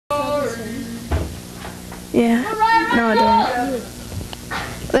Yeah. No, I don't.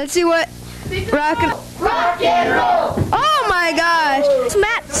 Let's see what Rock-n-Roll. Oh my gosh! It's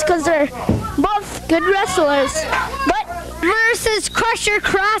match because they're both good wrestlers. But versus Crusher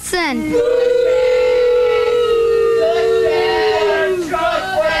Crossen.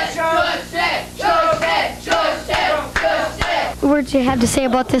 What do you have to say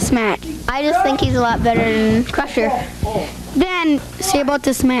about this match? I just think he's a lot better than Crusher. Then say about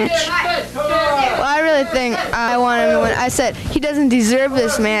this match. Well, I really think I want him to win. I said he doesn't deserve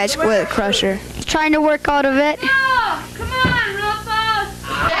this match with Crusher. Trying to work out of it. Come on, Roughhouse!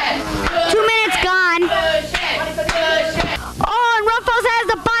 2 minutes gone. Oh, and Roughhouse has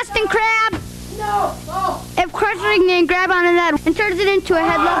the Boston Crab. If Crusher can grab onto that and turns it into a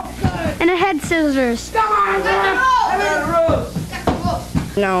headlock and a head scissors.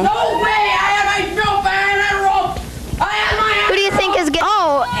 No. No way! I have my rope! I have my rope! I have my... Who do you think is good?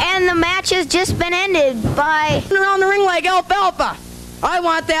 Oh, and the match has just been ended by... Around the ring like alfalfa. I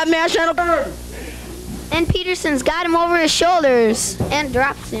want that match on a bird. And Peterson's got him over his shoulders and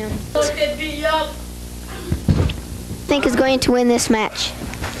drops him. Think is going to win this match?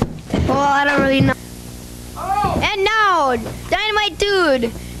 Well, I don't really know. And now, Dynamite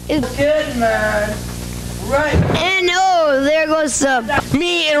Dude is Good, man. Right. and oh, there goes the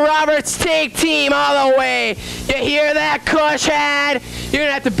Me and Roberts take team all the way. You hear that, Cushhead? You're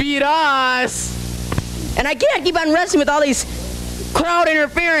gonna have to beat us. And I can't keep on wrestling with all these crowd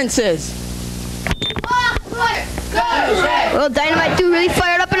interferences. well, Dynamite Dude really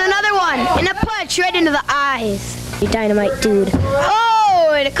fired up in another one, and a punch right into the eyes. Dynamite Dude.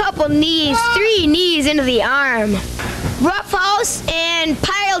 Oh, and a couple knees, 3 knees into the arm. Roughhouse and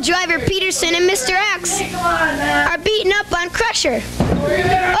pile driver Peterson and Mr. X are beating up on Crusher.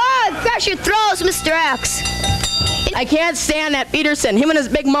 Oh, Crusher throws Mr. X. I can't stand that Peterson. Him and his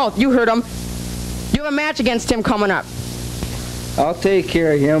big mouth. You heard him. You have a match against him coming up. I'll take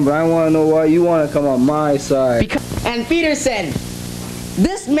care of him, but I want to know why you want to come on my side. And Peterson,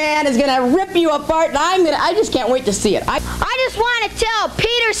 this man is gonna rip you apart, and I just can't wait to see it. I just want to tell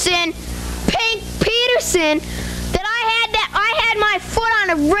Peterson, Pink Peterson, that I had my foot on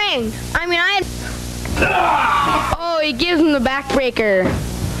a ring. I mean, I had... Oh, he gives him the backbreaker.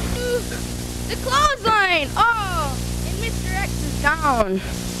 The clothesline! Oh! And Mr. X is down.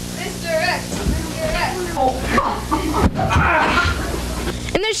 Mr. X!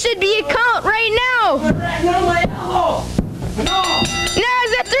 And there should be a count right now.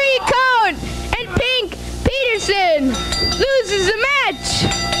 There's a 3 count, and Pink Peterson loses the match.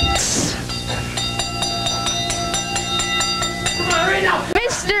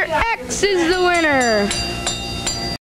 Mr. X is the winner.